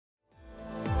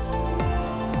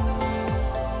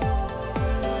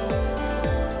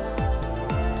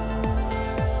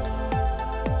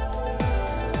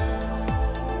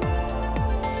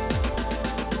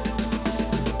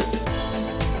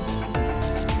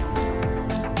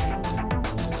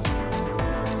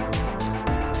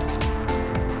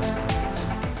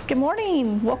Good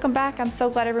morning. Welcome back. I'm so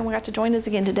glad everyone got to join us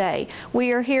again today.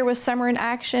 We are here with Summer in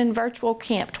Action Virtual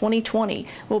Camp 2020.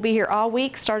 We'll be here all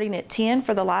week starting at 10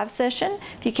 for the live session.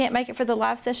 If you can't make it for the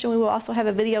live session, we will also have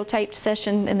a videotaped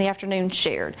session in the afternoon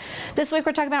shared. This week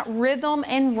we're talking about rhythm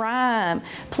and rhyme.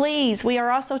 Please, we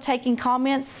are also taking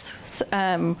comments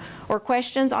or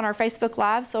questions on our Facebook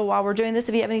Live. So while we're doing this,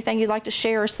 if you have anything you'd like to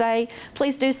share or say,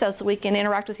 please do so we can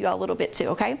interact with you all a little bit too,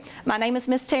 okay? My name is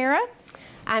Miss Tara.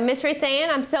 I'm Miss Ruth Ann.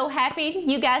 I'm so happy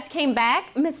you guys came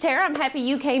back. Miss Tara, I'm happy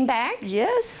you came back.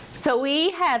 Yes. So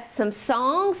we have some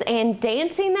songs and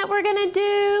dancing that we're gonna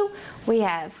do. We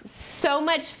have so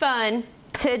much fun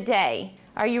today.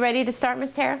 Are you ready to start,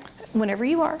 Miss Tara? Whenever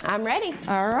you are. I'm ready.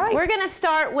 All right. We're gonna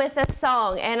start with a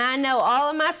song, and I know all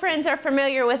of my friends are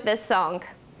familiar with this song.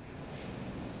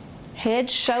 Head,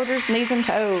 shoulders, knees, and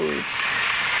toes.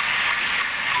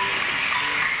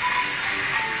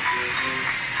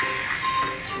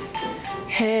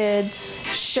 Head,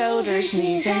 shoulders,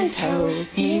 knees and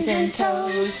toes, knees and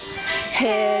toes.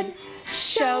 Head,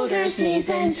 shoulders, knees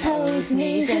and toes,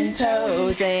 knees and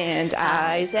toes. And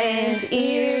eyes and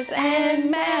ears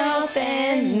and mouth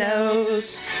and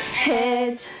nose.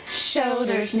 Head,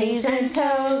 shoulders, knees and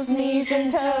toes, knees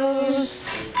and toes.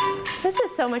 This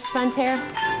is so much fun, Tara.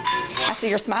 I see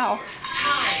your smile.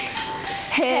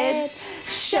 Head,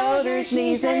 shoulders,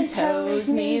 knees and toes,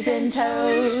 knees and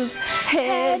toes.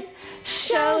 Head,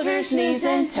 shoulders, knees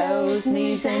and toes,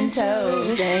 knees and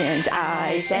toes. And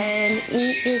eyes and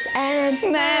ears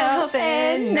and mouth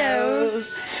and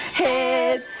nose.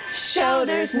 Head,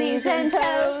 shoulders, knees and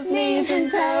toes, knees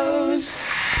and toes.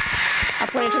 I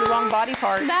pointed to the wrong body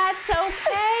part. That's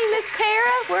okay, Miss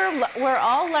Tara. We're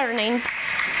all learning.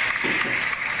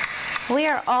 We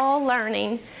are all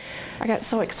learning. I got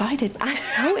so excited. I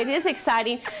know, it is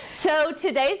exciting. So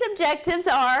today's objectives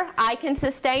are: I can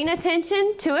sustain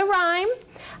attention to a rhyme,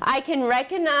 I can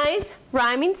recognize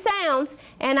rhyming sounds,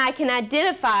 and I can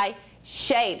identify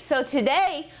shapes. So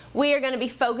today we are going to be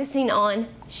focusing on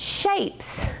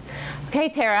shapes. Okay,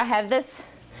 Tara, I have this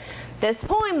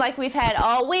poem like we've had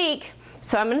all week,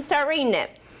 so I'm going to start reading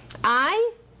it. I'm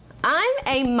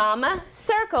a mama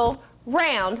circle,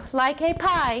 round like a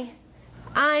pie.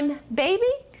 I'm baby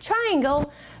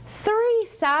triangle, 3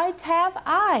 sides have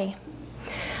I.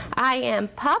 I am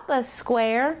Papa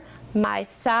square, my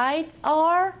sides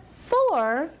are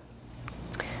 4.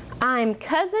 I'm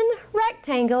cousin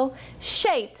rectangle,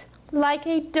 shaped like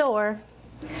a door.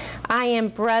 I am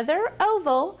brother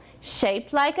oval,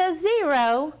 shaped like a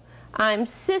 0. I'm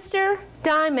sister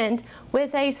diamond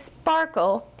with a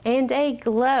sparkle and a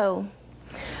glow.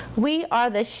 We are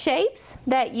the shapes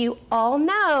that you all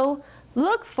know.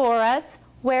 Look for us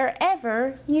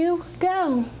wherever you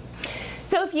go.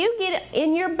 So if you get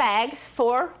in your bags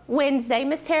for Wednesday,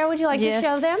 Miss Tara, would you like to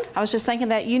show them? I was just thinking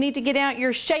that you need to get out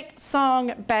your shape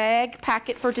song bag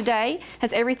packet for today.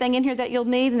 Has everything in here that you'll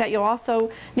need, and that you'll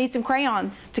also need some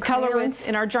crayons to color with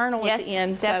in our journal at the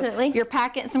end. Definitely. So your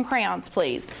packet and some crayons,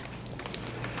 please.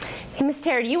 So Miss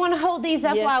Tara, do you want to hold these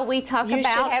up while we talk about our shapes?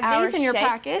 You should have these in your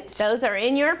packet. Those are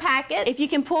in your packet. If you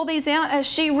can pull these out as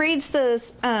she reads the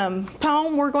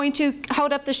poem, we're going to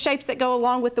hold up the shapes that go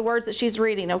along with the words that she's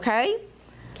reading, okay?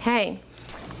 Okay.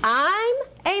 I'm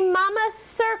a mama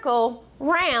circle,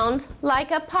 round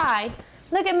like a pie.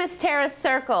 Look at Miss Tara's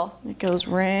circle. It goes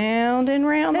round and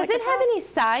round. Does it have any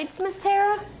sides, Miss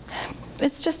Tara?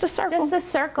 It's just a circle. Just a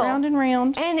circle. Round and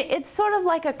round. And it's sort of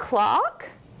like a clock,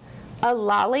 a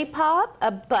lollipop, a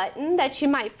button that you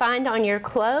might find on your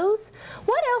clothes.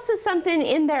 What else is something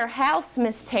in their house,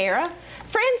 Miss Tara?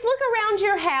 Friends, look around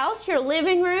your house, your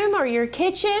living room or your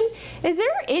kitchen. Is there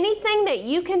anything that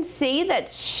you can see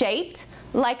that's shaped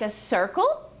like a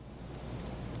circle?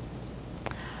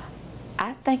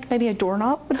 I think maybe a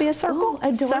doorknob would be a circle. Ooh,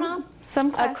 a doorknob?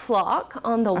 A clock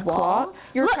on the wall.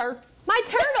 Look, my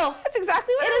turtle. That's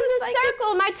exactly what I was thinking. It is a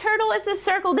circle. My turtle is a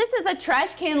circle. This is a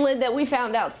trash can lid that we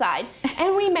found outside,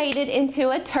 and we made it into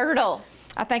a turtle.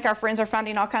 I think our friends are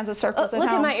finding all kinds of circles at home. Look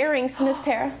at my earrings, Miss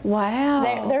Tara.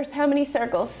 Wow. There's how many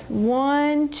circles?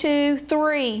 1, 2,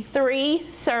 3. 3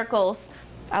 circles.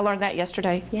 I learned that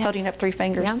yesterday, holding up 3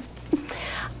 fingers. Yeah.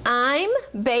 I'm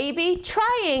baby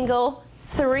triangle,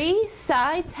 3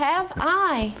 sides have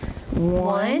I.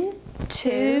 1,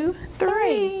 2,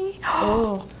 3.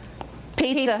 Oh.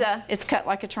 Pizza is cut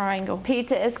like a triangle.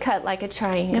 Pizza is cut like a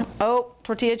triangle. Yep. Oh,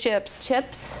 tortilla chips.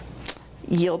 Chips.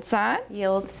 Yield sign.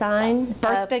 Yield sign.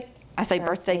 Birthday. I say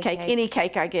birthday cake. Any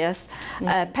cake, I guess.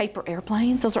 Paper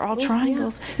airplanes. Those are all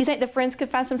triangles. Yeah. You think the friends could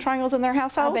find some triangles in their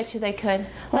household? I bet you they could.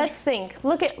 Let's think.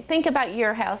 Think about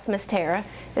your house, Miss Tara.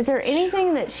 Is there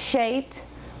anything that's shaped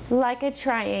like a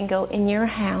triangle in your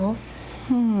house?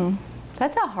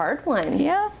 That's a hard one.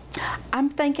 Yeah. I'm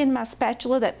thinking my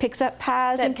spatula that picks up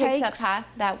pies and cakes. That picks up pie.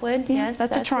 That would, Yeah, yes.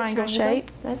 that's a triangle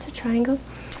shape. That's a triangle.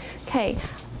 Okay.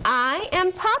 I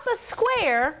am Papa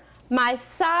Square. My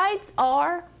sides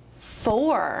are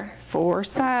 4. 4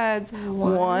 sides.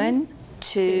 1,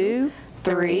 2,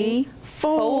 3,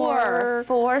 4.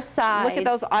 4 sides. Look at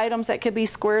those items that could be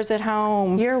squares at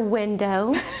home. Your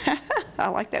window. I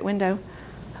like that window.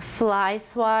 Fly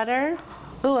swatter.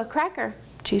 Ooh, a cracker.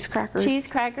 Cheese crackers. Cheese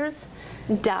crackers.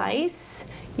 Dice.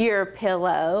 Your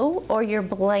pillow or your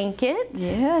blanket.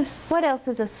 Yes. What else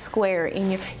is a square in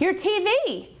your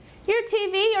TV? Your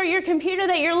TV or your computer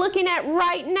that you're looking at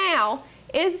right now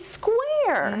is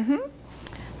square.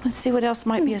 Let's see what else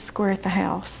might be a square at the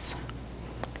house.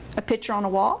 A picture on a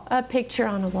wall. A picture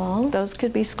on a wall. Those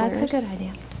could be squares. That's a good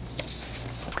idea.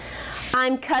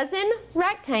 I'm cousin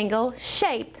rectangle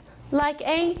shaped like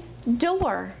a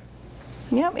door.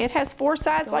 Yep, it has 4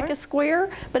 sides like a square,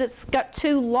 but it's got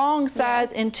 2 long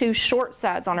sides and 2 short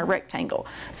sides on a rectangle.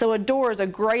 So a door is a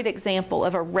great example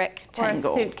of a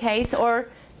rectangle. Or a suitcase, or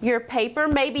your paper,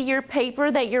 maybe your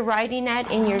paper that you're writing at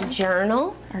in your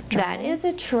journal. That is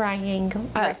a triangle.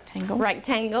 Rectangle.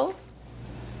 Rectangle.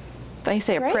 They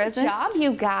say a present. Great job,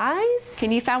 you guys.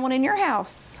 Can you find one in your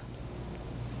house?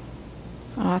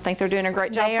 Oh, I think they're doing a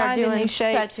great job finding these shapes. They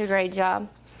are doing such a great job.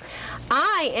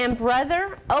 I am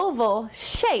brother oval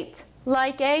shaped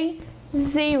like a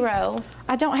 0.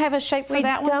 I don't have a shape for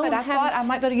that one, but I thought I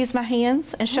might be able to use my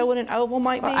hands and show what an oval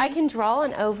might be. I can draw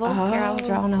an oval. Here, I'll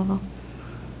draw an oval.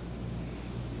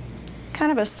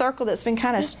 Kind of a circle that's been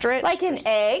kind of stretched. Like an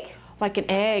egg. Like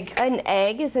an egg. An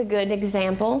egg is a good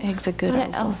example. Egg's a good oval.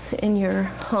 What else in your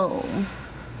home?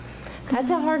 That's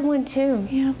a hard one too.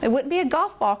 Yeah, it wouldn't be a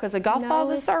golf ball because a golf ball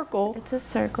is a circle. It's a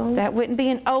circle. That wouldn't be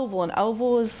an oval. An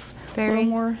oval is a little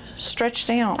more stretched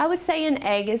out. I would say an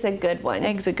egg is a good one.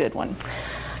 Egg's a good one.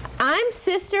 I'm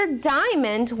Sister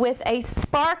Diamond with a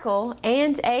sparkle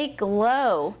and a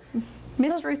glow.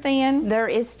 Miss Ruth Ann. There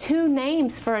is 2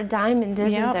 names for a diamond,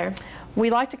 isn't there? We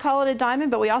like to call it a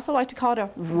diamond, but we also like to call it a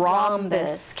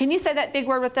rhombus. Can you say that big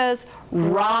word with us?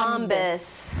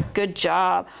 Rhombus. Good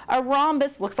job. A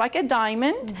rhombus looks like a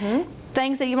diamond.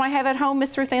 Things that you might have at home,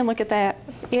 Miss Ruth Ann, look at that.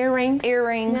 Earrings.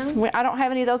 Earrings. No. I don't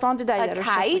have any of those on today. A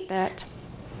kite. Like that.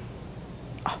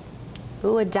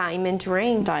 Ooh, a diamond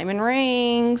ring. Diamond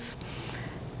rings.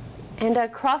 And a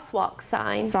crosswalk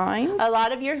sign. Signs. A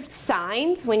lot of your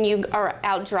signs, when you are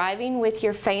out driving with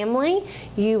your family,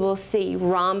 you will see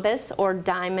rhombus or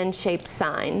diamond-shaped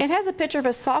signs. It has a picture of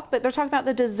a sock, but they're talking about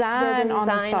the design on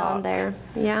the sock. On there.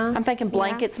 Yeah. I'm thinking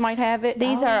blankets might have it.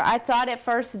 These are, I thought at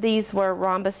first these were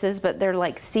rhombuses, but they're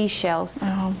like seashells.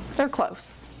 Oh, they're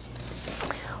close.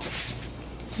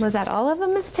 Was that all of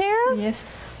them, Miss Tara?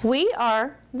 Yes. We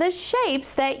are the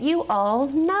shapes that you all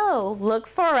know. Look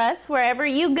for us wherever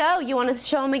you go. You want to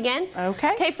show them again?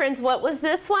 Okay. Okay, friends, what was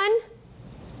this one?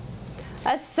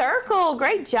 A circle.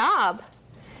 Great job.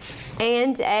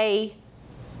 And a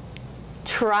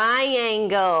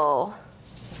triangle.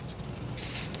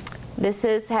 This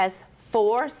has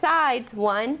 4 sides.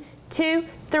 1, 2,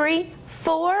 3,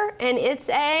 4. And it's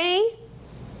a...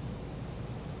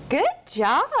 Good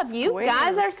job. Square. You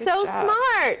guys are so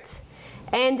smart.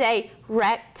 And a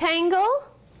rectangle.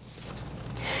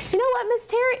 You know what, Miss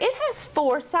Tara? It has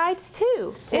 4 sides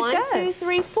too. It does. 1, 2,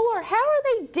 3, 4. How are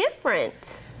they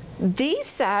different? These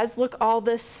sides look all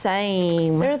the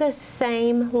same. They're the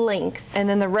same length. And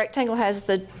then the rectangle has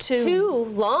the 2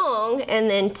 long and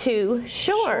then 2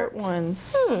 short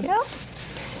ones. Yep.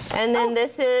 And then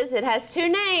it has 2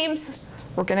 names.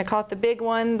 We're going to call it the big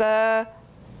one the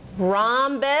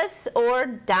rhombus or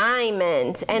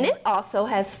diamond. And it also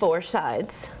has 4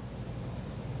 sides.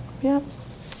 Yep.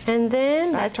 And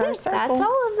then that's it. That's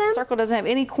all of them. Circle doesn't have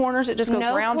any corners. It just goes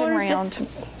round and round.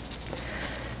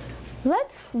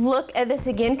 Let's look at this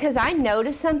again, because I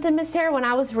noticed something, Miss Sarah, when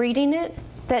I was reading it,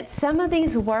 that some of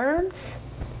these words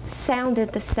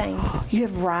sounded the same. You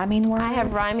have rhyming words? I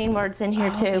have rhyming words in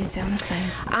here too. They sound the same.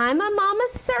 I'm a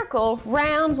mama's circle,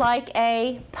 round like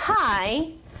a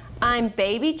pie. I'm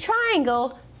baby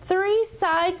triangle, 3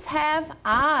 sides have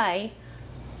I.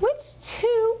 Which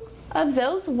 2 of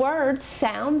those words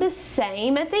sound the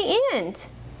same at the end?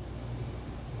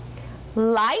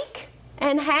 Like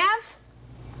and have?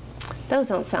 Those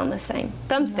don't sound the same.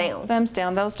 Thumbs down. Thumbs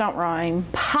down. Those don't rhyme.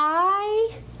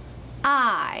 Pie,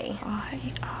 I.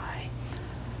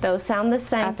 Those sound the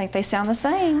same. I think they sound the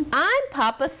same. I'm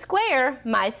Papa Square.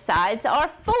 My sides are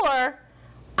 4.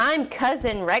 I'm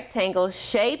cousin rectangle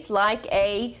shaped like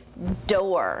a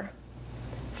door.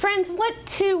 Friends, what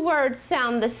 2 words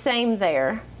sound the same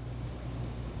there?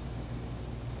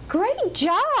 Great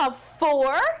job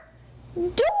for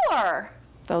door.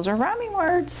 Those are rhyming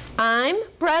words. I'm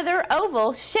brother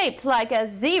oval shaped like a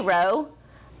zero.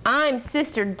 I'm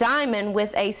sister diamond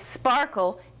with a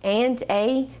sparkle and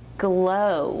a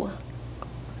glow.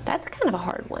 That's kind of a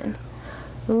hard one.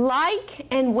 Like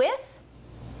and with?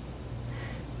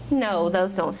 No,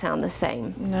 those don't sound the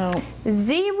same. No.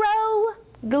 Zero,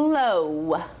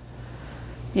 glow.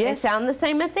 Yes. They sound the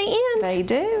same at the end. They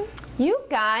do. You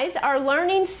guys are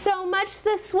learning so much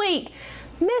this week.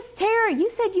 Miss Tara,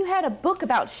 you said you had a book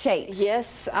about shapes.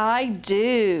 Yes, I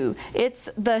do. It's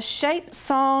the Shape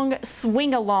Song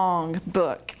Swing Along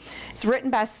book. It's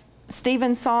written by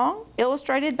Stephen Song,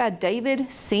 illustrated by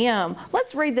David Sim.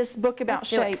 Let's read this book about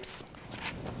shapes.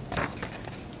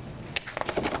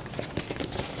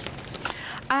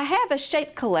 I have a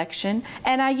shape collection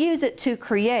and I use it to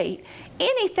create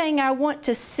anything I want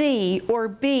to see or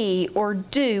be or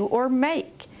do or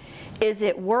make. Is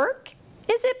it work?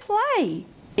 Is it play?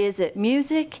 Is it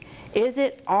music? Is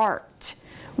it art?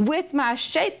 With my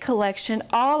shape collection,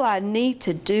 all I need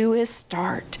to do is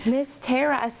start. Miss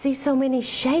Tara, I see so many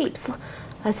shapes.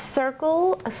 A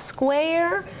circle, a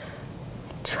square,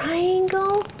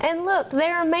 triangle, and look,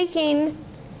 they're making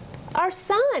our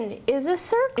sun is a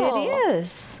circle. It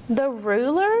is. The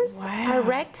rulers Wow. are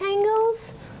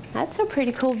rectangles. That's a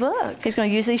pretty cool book. He's going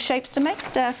to use these shapes to make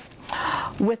stuff.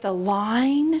 With a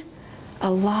line,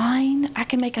 I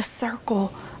can make a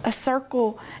circle,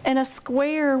 and a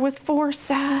square with 4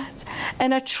 sides,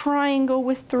 and a triangle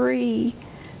with 3.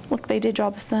 Look, they did draw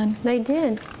the sun. They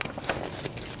did.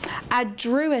 I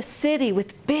drew a city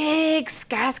with big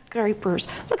skyscrapers.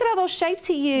 Look at all those shapes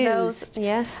he used.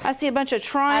 Yes. I see a bunch of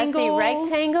triangles. I see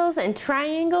rectangles and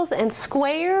triangles and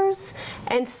squares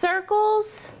and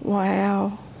circles.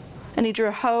 Wow. And he drew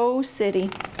a whole city.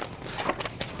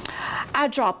 I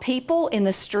draw people in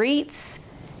the streets.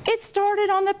 It started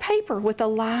on the paper with a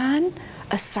line,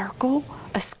 a circle,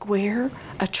 a square,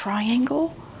 a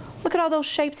triangle. Look at all those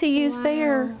shapes he used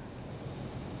there.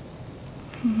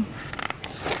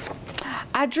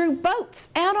 I drew boats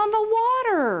out on the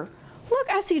water. Look,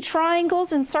 I see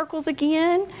triangles and circles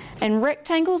again, and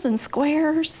rectangles and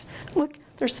squares. Look,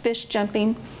 there's fish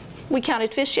jumping. We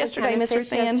counted fish yesterday, Miss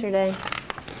Ruth Ann. Yesterday.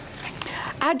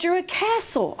 I drew a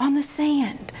castle on the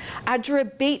sand. I drew a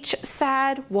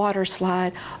beachside water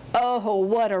slide. Oh,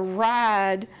 what a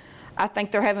ride. I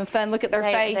think they're having fun. Look at their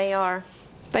face. They are.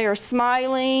 They are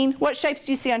smiling. What shapes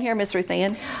do you see on here, Miss Ruth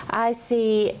Ann? I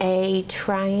see a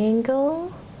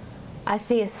triangle. I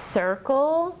see a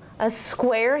circle, a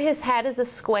square. His hat is a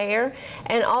square,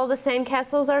 and all the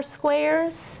sandcastles are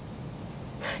squares.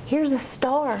 Here's a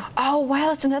star. Oh, wow,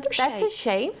 that's another shape. That's a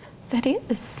shape. That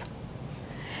is.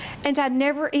 And I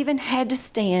never even had to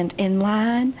stand in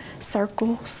line,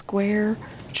 circle, square,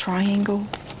 triangle.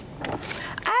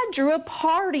 I drew a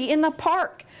party in the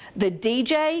park. The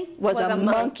DJ was a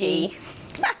monkey.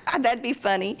 That'd be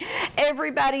funny.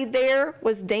 Everybody there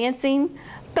was dancing,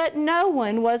 but no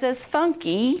one was as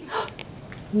funky.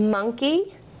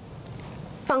 Monkey,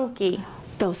 funky.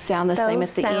 Those sound the same at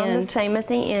the end. Those sound the same at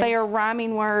the end. They are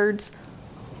rhyming words.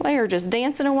 They are just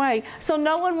dancing away. So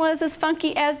no one was as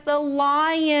funky as the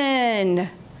lion.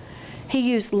 He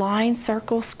used line,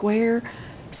 circle, square,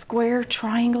 square,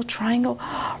 triangle, triangle.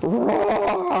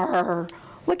 Roar!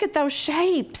 Look at those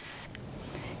shapes.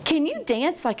 Can you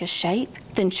dance like a shape,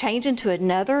 then change into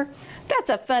another? That's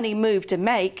a funny move to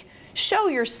make. Show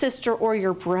your sister or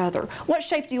your brother. What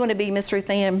shape do you want to be, Miss Ruth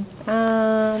Ann?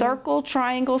 Circle,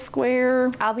 triangle,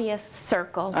 square? I'll be a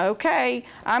circle. Okay,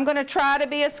 I'm going to try to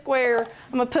be a square.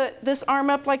 I'm going to put this arm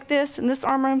up like this and this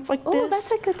arm up like this. Oh,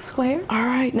 that's a good square. All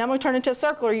right, now I'm going to turn into a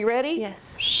circle. Are you ready?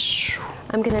 Yes.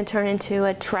 I'm going to turn into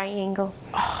a triangle.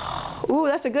 Ooh,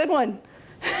 that's a good one.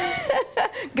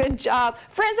 Good job.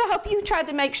 Friends, I hope you tried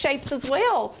to make shapes as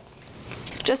well.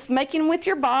 Just making them with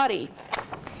your body.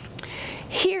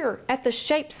 Here at the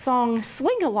Shape Song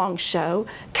Swing Along Show,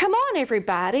 come on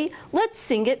everybody, let's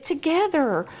sing it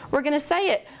together. We're going to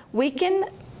say it. We can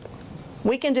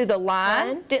do the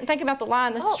line. Didn't think about the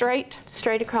line. That's straight.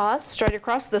 Straight across. Straight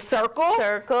across. The circle.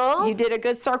 Circle. You did a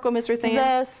good circle, Miss Ruth Ann.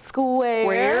 The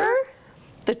square.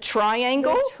 The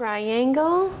triangle. The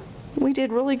triangle. We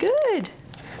did really good.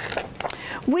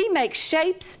 We make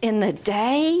shapes in the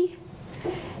day,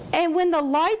 and when the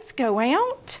lights go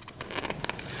out,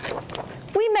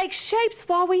 we make shapes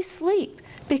while we sleep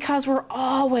because we're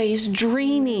always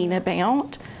dreaming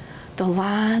about the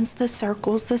lines, the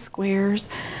circles, the squares,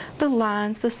 the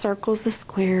lines, the circles, the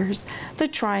squares, the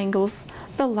triangles,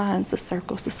 the lines, the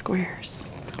circles, the squares.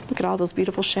 Look at all those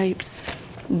beautiful shapes.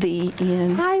 The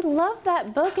end. I love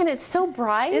that book, and it's so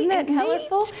bright Isn't that and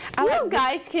colorful. neat? You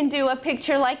guys can do a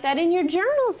picture like that in your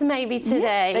journals maybe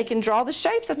today. Yeah, they can draw the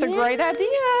shapes. That's a great idea.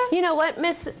 You know what,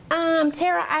 Miss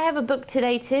Tara, I have a book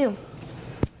today too.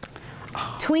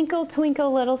 Twinkle,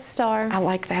 Twinkle, Little Star. I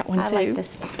like that one too. I like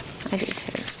this one. I do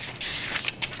too.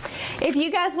 If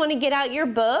you guys want to get out your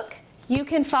book, you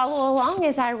can follow along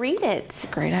as I read it.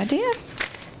 Great idea. It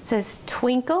says,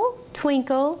 twinkle,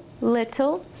 twinkle,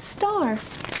 little star.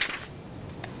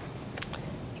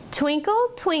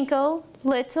 Twinkle, twinkle,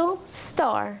 little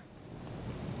star.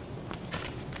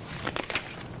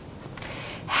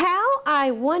 How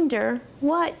I wonder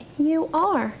what you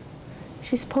are.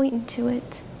 She's pointing to it.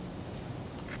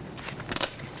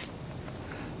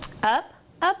 Up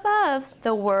above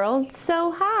the world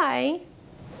so high,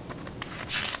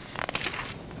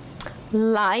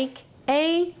 like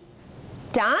a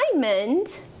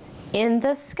diamond in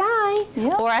the sky.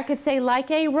 Yep. Or I could say like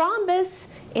a rhombus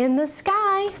in the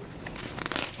sky.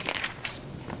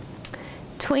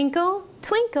 Twinkle,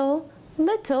 twinkle,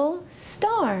 little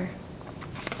star.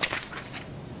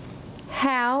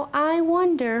 How I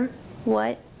wonder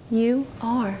what you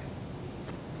are.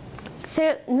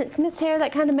 Sarah, Miss Tara,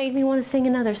 that kind of made me want to sing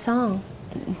another song.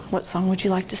 What song would you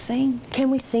like to sing?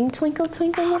 Can we sing Twinkle,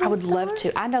 Twinkle, Little Star? I would love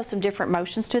to. I know some different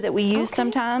motions too that we use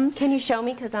sometimes. Can you show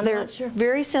me? Because I'm They're not sure.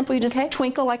 very simple. You just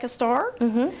twinkle like a star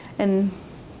and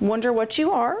wonder what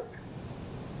you are.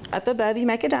 Up above you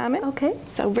make a diamond. Okay.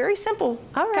 So very simple.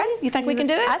 All right. Okay. You think we can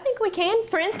do it? I think we can.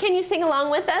 Friends, can you sing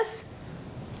along with us?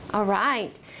 All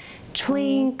right.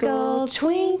 Twinkle,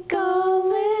 twinkle,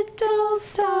 little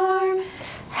star,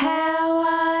 how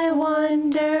I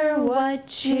wonder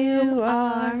what you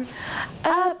are.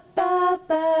 Up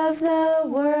above the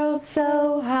world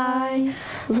so high,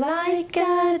 like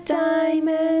a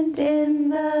diamond in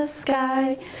the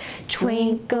sky.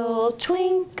 Twinkle,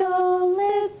 twinkle,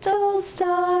 little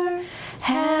star,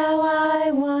 how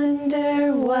I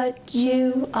wonder what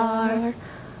you are.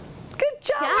 Good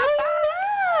job.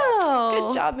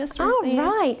 Good job, Miss Ruth. All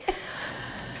right.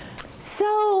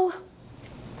 So,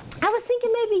 I was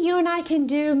thinking maybe you and I can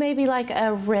do maybe like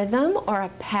a rhythm or a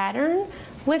pattern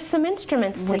with some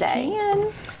instruments today. We can.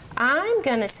 I'm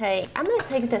gonna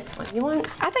take this one. You want?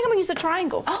 I think I'm gonna use a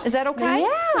triangle. Is that okay? Yeah.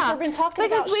 Since we've been talking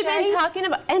about because we've been talking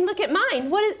about, and look at mine.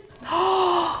 What is?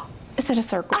 Is that a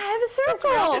circle? I have a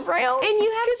circle. Rounded round. And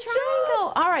you have Good a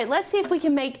triangle. All right. Let's see if we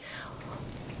can make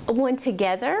one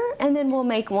together, and then we'll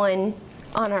make one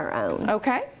on our own.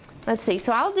 Okay. Let's see.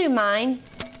 So I'll do mine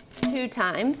 2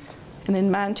 times. And then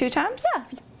mine 2 times? Yeah.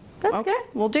 That's Okay, good.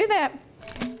 we'll do that.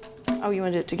 Oh, you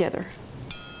want to do it together?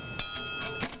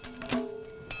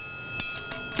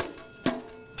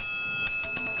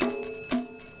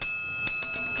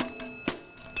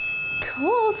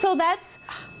 Cool. So that's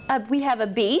we have a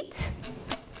beat.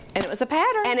 And it was a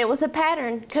pattern. And it was a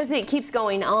pattern because it keeps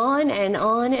going on and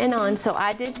on and on. So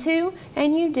I did 2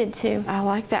 and you did 2. I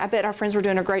like that. I bet our friends were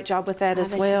doing a great job with that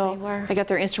as bet well. you they were. They got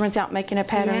their instruments out making a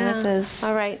pattern with us.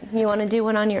 All right. You want to do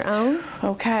one on your own?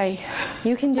 Okay.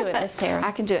 You can do it, Miss Tara.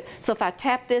 I can do it. So if I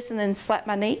tap this and then slap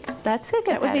my knee, That's a good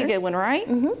that would be a good one, right?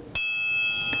 Mm-hmm.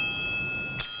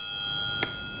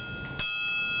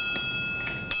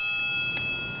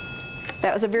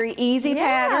 That was a very easy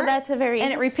pattern. That's a very easy.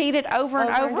 And it repeated over and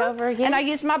over. again. And I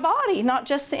used my body, not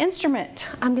just the instrument.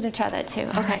 I'm going to try that too.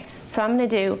 Okay. So I'm going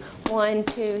to do 1,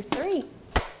 2, 3.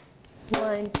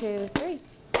 1, 2, 3.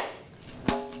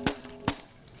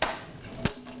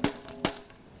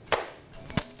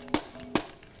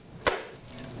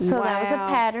 So that was a Wow.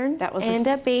 pattern That was and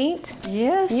a beat.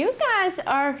 Yes. You guys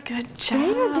are Good job.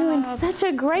 You're doing such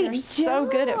a great You're job. so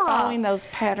good at following those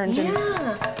patterns. Yeah.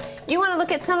 And You want to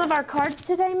look at some of our cards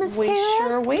today, Miss we Tara?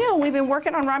 sure will. We've been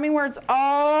working on rhyming words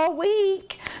all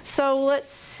week. So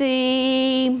let's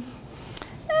see.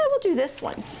 We'll do this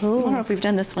one. I don't know if we've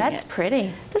done this one That's yet.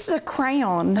 pretty. This is a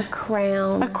crown.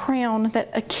 Crown. A crown that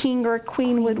a king or a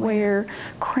queen would wear.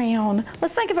 Crown.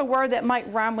 Let's think of a word that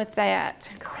might rhyme with that.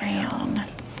 Crown.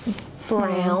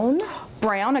 Brown.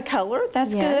 Brown, a color.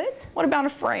 That's Yes. good. What about a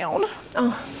frown?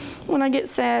 Oh, When I get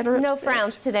sad or no upset.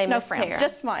 frowns today, No Miss frowns, Tara.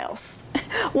 just smiles.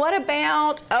 What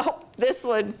about, oh, this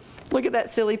one. Look at that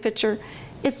silly picture.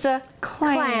 It's a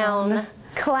clown.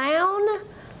 Clown.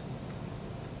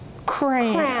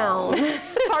 Crown.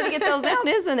 It's hard to get those out,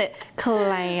 isn't it?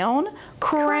 Clown,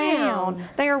 crown.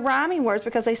 They are rhyming words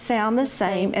because they sound the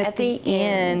same at the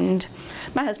end.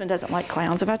 My husband doesn't like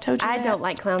clowns. Have I told you I that? don't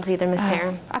like clowns either, Miss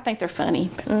Tara. I think they're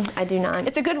funny. But I do not.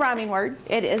 it's a good rhyming word.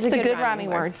 It is It's a good rhyming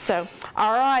word. So,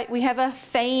 all right, we have a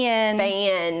fan.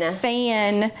 Fan.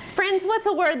 Fan. Friends, what's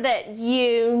a word that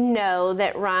you know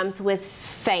that rhymes with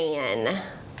fan?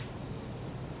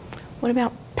 What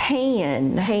about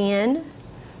pan? Pan.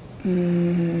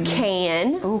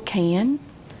 Can. Oh, can.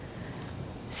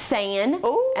 San.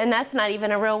 Oh. And that's not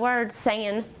even a real word.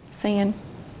 San. San.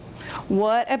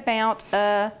 What about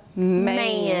a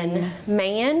man?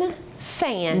 Man.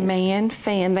 Fan. Man,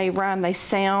 fan. They rhyme. They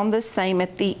sound the same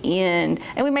at the end.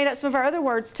 And we made up some of our other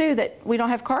words too that we don't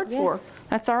have cards for.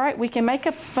 That's all right. We can make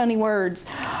up funny words.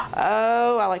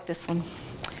 Oh, I like this one.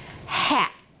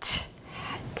 Hat.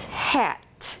 Hat.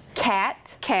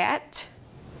 Cat. Cat.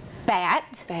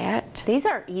 Bat. Bat. These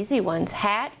are easy ones.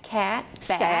 Hat, cat,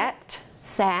 bat.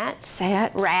 Sat.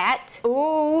 Sat. Rat.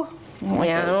 Ooh. I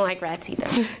don't like rats either.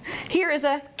 Here is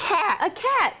a cat. A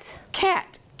cat.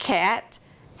 Cat. Cat.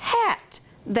 Hat.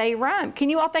 They rhyme. Can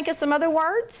you all think of some other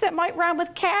words that might rhyme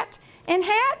with cat and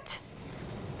hat?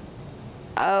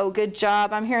 Oh, good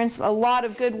job. I'm hearing a lot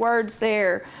of good words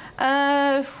there.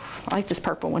 I like this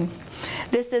purple one.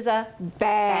 This is a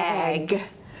bag.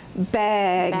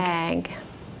 Bag. Bag.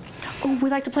 Oh, we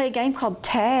like to play a game called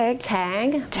tag.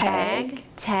 Tag. Tag. Bag.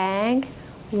 Tag.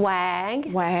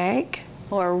 Wag. Wag.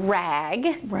 Or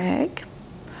rag. Rag.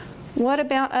 What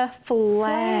about a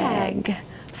flag?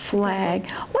 Flag.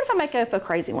 What if I make up a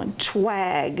crazy one?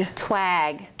 Twag.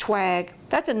 Twag. Twag.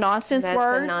 That's a nonsense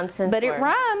word. That's a nonsense but word. It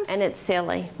rhymes. And it's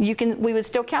silly. We would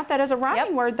still count that as a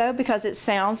rhyming word though, because it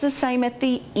sounds the same at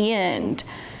the end.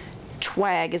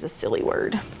 Twag is a silly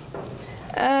word.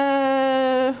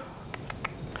 Have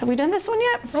we done this one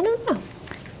yet? I don't know.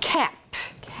 Cap.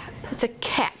 Cap. It's a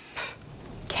cap.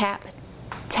 Cap.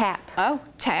 Tap. Oh,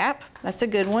 tap. That's a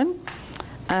good one.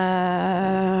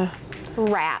 Wrap.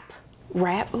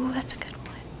 Wrap. Ooh, that's a good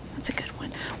one. That's a good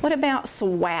one. What about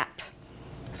swap?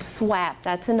 Swap.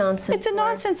 That's a nonsense It's a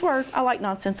nonsense word. I like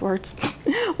nonsense words.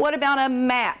 What about a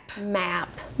map? Map.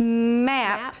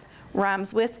 Map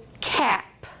rhymes with cap.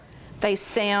 They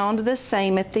sound the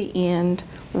same at the end.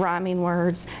 Rhyming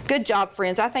words. Good job,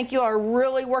 friends. I think you are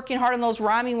really working hard on those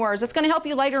rhyming words. It's going to help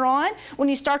you later on when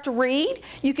you start to read.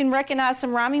 You can recognize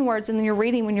some rhyming words in your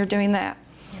reading when you're doing that.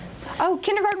 Oh,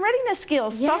 kindergarten readiness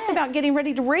skills. Yes. Talk about getting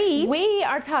ready to read. We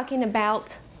are talking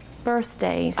about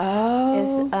birthdays.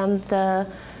 Oh. Is the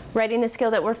readiness skill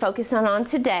that we're focusing on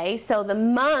today. So the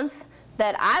month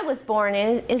that I was born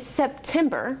in is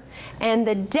September, and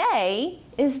the day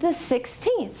is the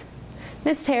 16th.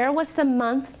 Miss Tara, what's the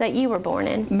month that you were born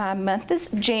in? My month is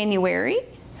January,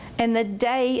 and the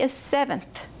day is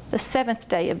 7th. The 7th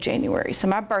day of January. So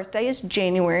my birthday is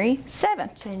January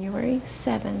 7th. January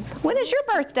 7th. When is your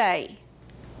birthday?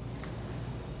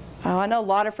 Oh, I know a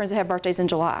lot of friends that have birthdays in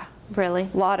July. Really?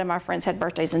 A lot of my friends had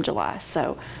birthdays in July,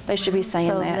 so they should be saying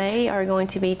that. So they are going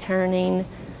to be turning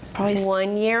probably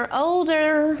 1 year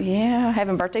older. Yeah,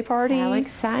 having birthday parties. How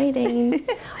exciting.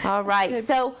 All right,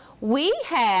 so we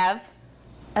have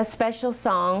a special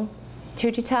song,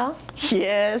 Tootie Ta.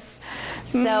 Yes.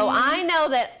 So I know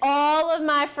that all of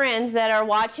my friends that are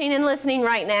watching and listening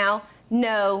right now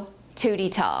know Tootie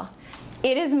Ta.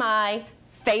 It is my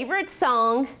favorite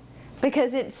song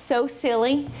because it's so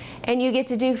silly and you get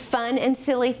to do fun and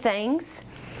silly things.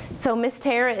 So Miss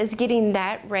Tara is getting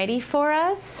that ready for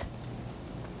us.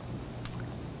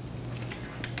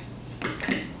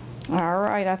 All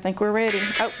right, I think we're ready.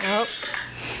 Oh.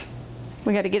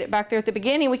 We got to get it back there at the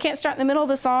beginning. We can't start in the middle of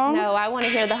the song. No, I want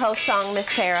to hear the whole song, Miss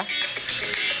Tara. Hey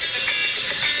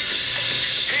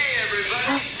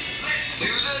everybody, let's do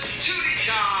the Tootie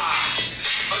Ta.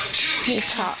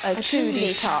 A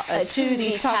tootie ta, a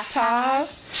tootie ta ta.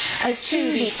 A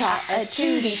tootie ta, a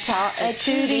tootie ta, a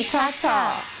tootie ta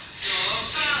ta.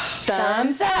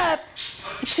 Thumbs up.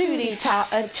 A tootie ta,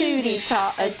 a tootie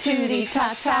ta, a tootie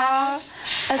ta ta.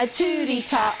 A tootie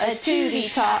ta, a tootie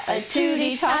ta, a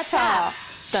tootie ta ta.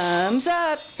 Thumbs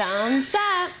up. Thumbs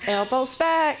up. Elbows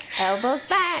back. Elbows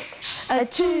back. A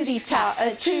tootie ta,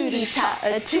 a tootie ta,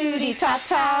 a tootie ta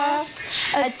ta.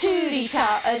 A tootie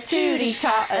ta, a tootie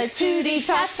ta, a tootie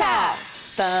ta ta.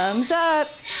 Thumbs up.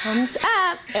 Thumbs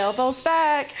up. Elbows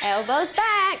back. Elbows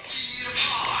back.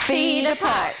 Feet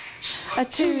apart. A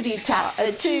tootie ta,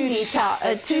 a tootie ta,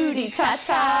 a tootie ta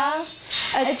ta.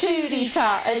 A tootie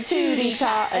ta, a tootie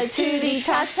ta, a tootie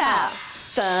ta ta.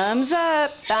 Thumbs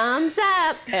up. Thumbs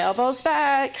up. Elbows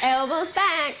back. Elbows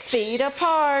back. Feet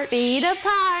apart. Feet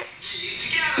apart.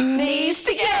 Knees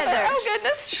together. Oh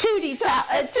goodness. Tootie ta,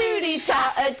 a tootie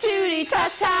ta, a tootie ta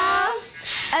ta.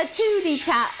 A tootie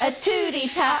ta, a tootie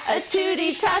ta, a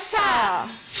tootie ta ta.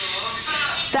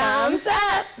 Thumbs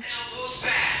up.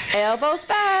 Elbows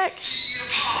back.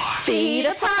 Feet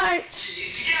apart.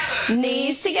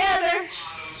 Knees together.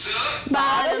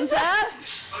 Bottoms up.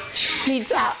 A tootie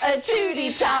ta, a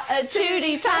tootie ta, a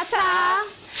tootie ta ta.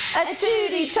 a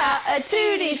tootie-tot, a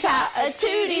tootie-tot, a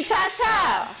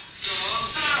tootie-tot-tot.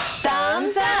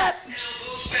 Thumbs up,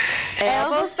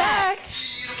 elbows back,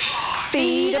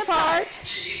 feet apart,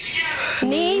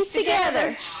 knees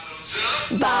together,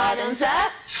 bottoms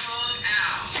up,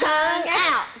 tongue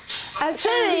out. A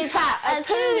tootie-tot, a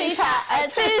tootie-tot, a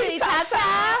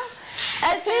tootie-tot-tot.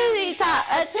 A tootie-tot,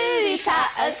 a tootie-tot,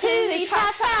 a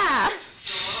tootie-tot-tot.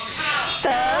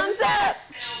 Thumbs up,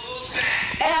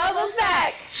 elbows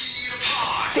back,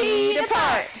 feet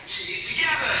apart,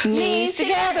 knees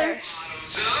together,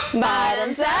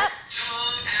 bottoms up,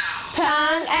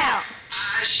 tongue out.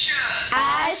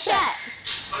 Eyes shut.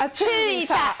 A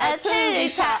tootie-tot, a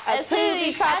tootie-tot, a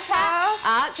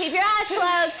tootie-tot-tot. Keep your eyes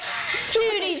closed.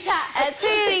 Tootie-tot, a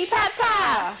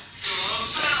tootie-tot-tot.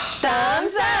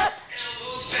 Thumbs up,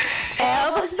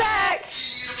 elbows back,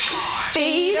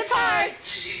 feet apart,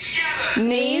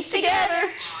 knees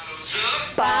together,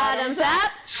 bottoms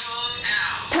up,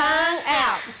 tongue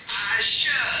out.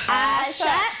 Eyes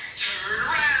shut,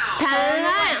 tongue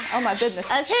out. Oh my goodness.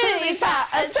 A tootie-tot,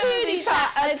 a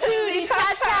tootie-tot, a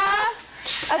tootie-tot-tot.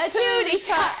 A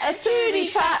tootie-tot, a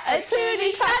tootie-tot, a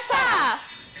tootie-tot-tot.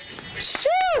 Shoo!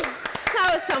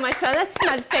 That was so much fun. That's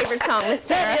my favorite song, Miss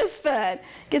Tara. That is fun.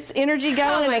 Gets energy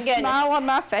going and a smile on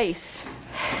my face.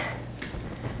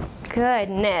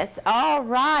 Goodness. All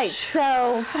right.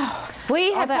 So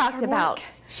we have talked about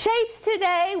shapes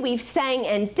today. We've sang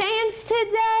and danced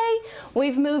today.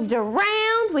 We've moved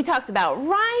around. We talked about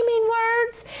rhyming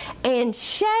words and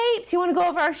shapes. You want to go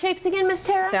over our shapes again, Miss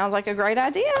Tara? Sounds like a great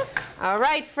idea. All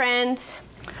right, friends.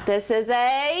 This is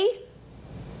a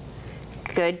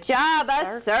good job,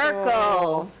 a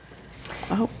circle.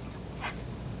 Oh.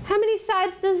 How many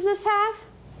sides does this have?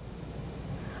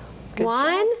 Good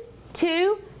 1,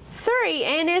 2, 3,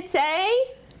 and it's a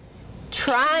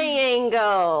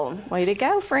triangle. Way to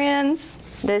go, friends.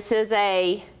 This is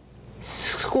a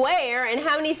square, and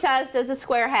how many sides does a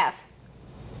square have?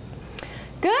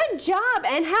 Good job.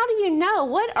 And how do you know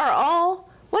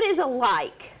what is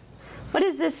alike? What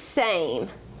is the same?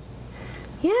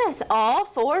 Yes, all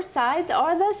 4 sides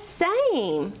are the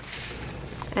same.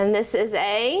 And this is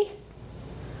a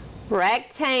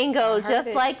rectangle,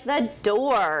 just like the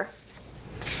door.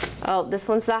 Oh, this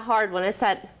one's the hard one. It's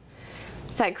that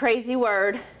crazy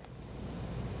word.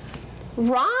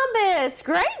 Rhombus,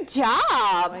 great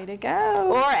job. Way to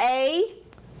go. Or a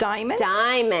diamond.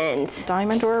 Diamond.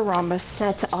 Diamond or a rhombus.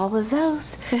 That's all of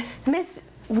those. Miss,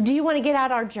 do you want to get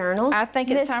out our journals? I think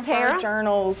it's time for our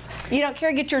journals. You don't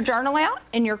care, get your journal out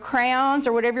and your crayons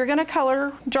or whatever you're going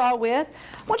to draw with.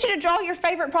 I want you to draw your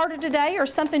favorite part of today or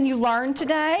something you learned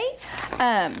today.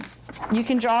 You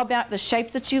can draw about the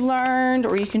shapes that you learned,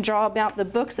 or you can draw about the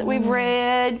books that we've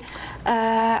read.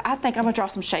 I think I'm going to draw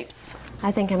some shapes.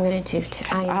 I think I'm going to too.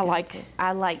 I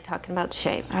like talking about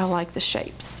shapes. I like the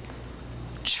shapes.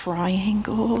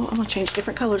 Triangle. I'm going to change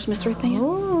different colors, Miss Ruth Ann.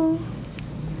 Oh.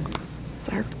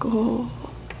 Circle.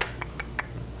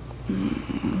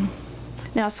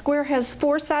 Now a square has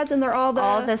 4 sides and they're all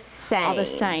the same. All the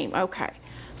same. Okay.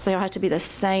 So they all have to be the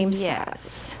same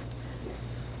size.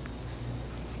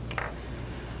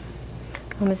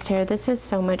 Well, Miss Tara, this is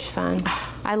so much fun.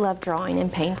 I love drawing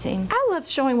and painting. I love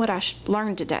showing what I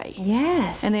learned today.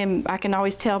 Yes. And then I can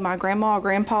always tell my grandma or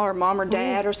grandpa or mom or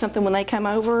dad or something when they come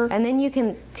over. And then you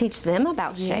can teach them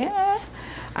about shapes. Yeah.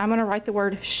 I'm going to write the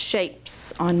word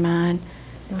shapes on mine.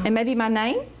 And maybe my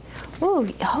name.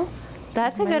 Oh,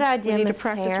 that's a good idea, We need Miss to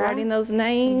practice Tara. writing those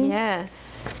names.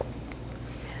 Yes.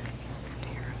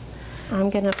 I'm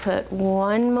going to put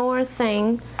one more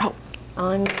thing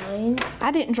on mine.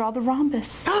 I didn't draw the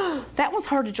rhombus. That one's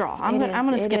hard to draw. I'm going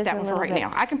to skip that one for right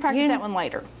now. I can practice that one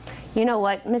later. You know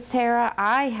what, Miss Tara?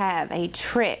 I have a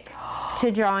trick to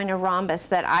drawing a rhombus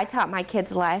that I taught my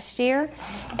kids last year,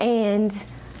 and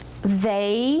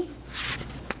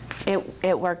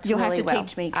it worked You'll really have to well.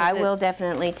 teach me. I will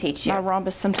definitely teach you. My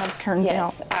rhombus sometimes turns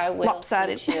out I will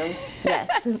lopsided. teach you. Yes.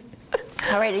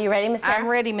 All right, are you ready, Miss Tara? I'm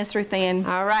ready, Miss Ruth Ann.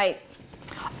 All right.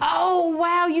 Oh,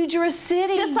 wow, you drew a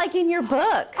city. Just like in your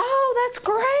book. Oh, that's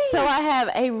great. So I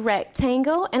have a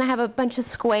rectangle, and I have a bunch of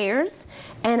squares,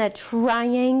 and a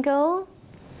triangle,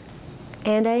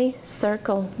 and a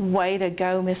circle. Way to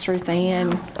go, Miss Ruth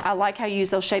Ann. I like how you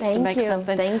use those shapes to make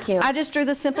something. Thank you. I just drew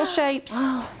the simple shapes.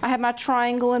 I have my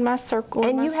triangle and my circle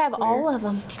And my you have square. all of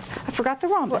them. I forgot the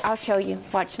rhombus. I'll show you.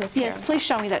 Watch, Miss Tara. Yes, please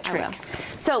show me that trick.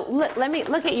 So let me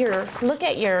look at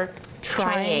your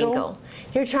triangle.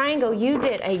 Your triangle, you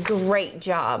did a great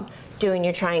job doing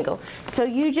your triangle. So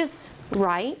you just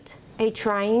write a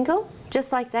triangle,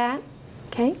 just like that,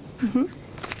 okay?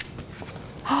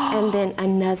 And then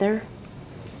another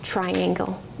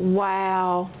triangle.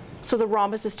 Wow. So the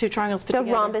rhombus is 2 triangles put The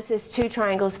together? rhombus is 2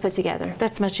 triangles put together.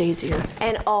 That's much easier.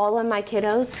 And all of my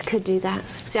kiddos could do that.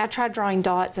 See, I tried drawing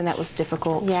dots and that was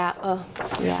difficult. Yeah. Oh,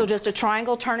 yeah. So just a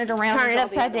triangle, turn it around. Turn and it draw the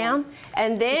upside other down. one.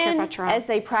 And then if I try. as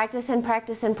they practice and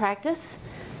practice and practice,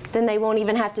 then they won't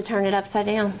even have to turn it upside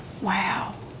down.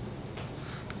 Wow.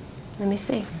 Let me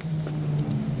see.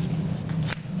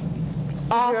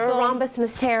 Awesome. Your rhombus,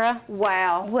 Miss Tara.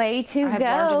 Wow. Way to I have learned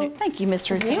a go. new- Thank you,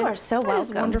 Miss Ruth. You are so welcome. That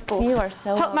is wonderful. You are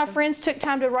so Hope my welcome. friends took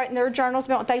time to write in their journals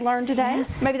about what they learned today.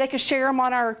 Yes. Maybe they could share them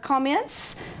on our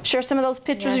comments. Share some of those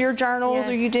pictures of Yes. your journals.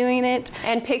 Are Yes. you doing it?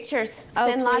 And pictures. Oh,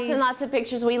 Send lots please. and lots of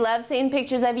pictures. We love seeing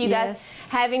pictures of you Yes. guys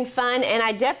having fun. And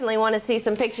I definitely want to see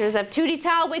some pictures of Tootie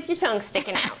Tile with your tongue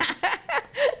sticking out.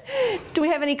 Do we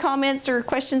have any comments or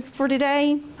questions for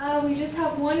today? We just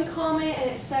have one comment, and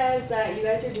it says that you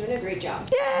guys are doing a great job.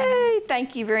 Yay!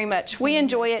 Thank you very much. We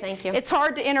enjoy it. Thank you. It's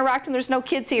hard to interact when there's no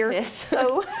kids here. Yes.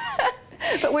 So,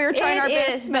 but we are trying our It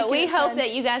best. is, to but make we it hope fun.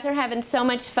 that you guys are having so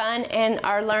much fun and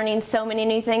are learning so many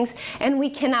new things. And we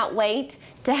cannot wait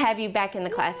to have you back in the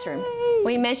classroom.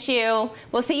 We miss you.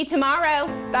 We'll see you tomorrow.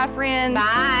 Bye, friends.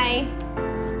 Bye.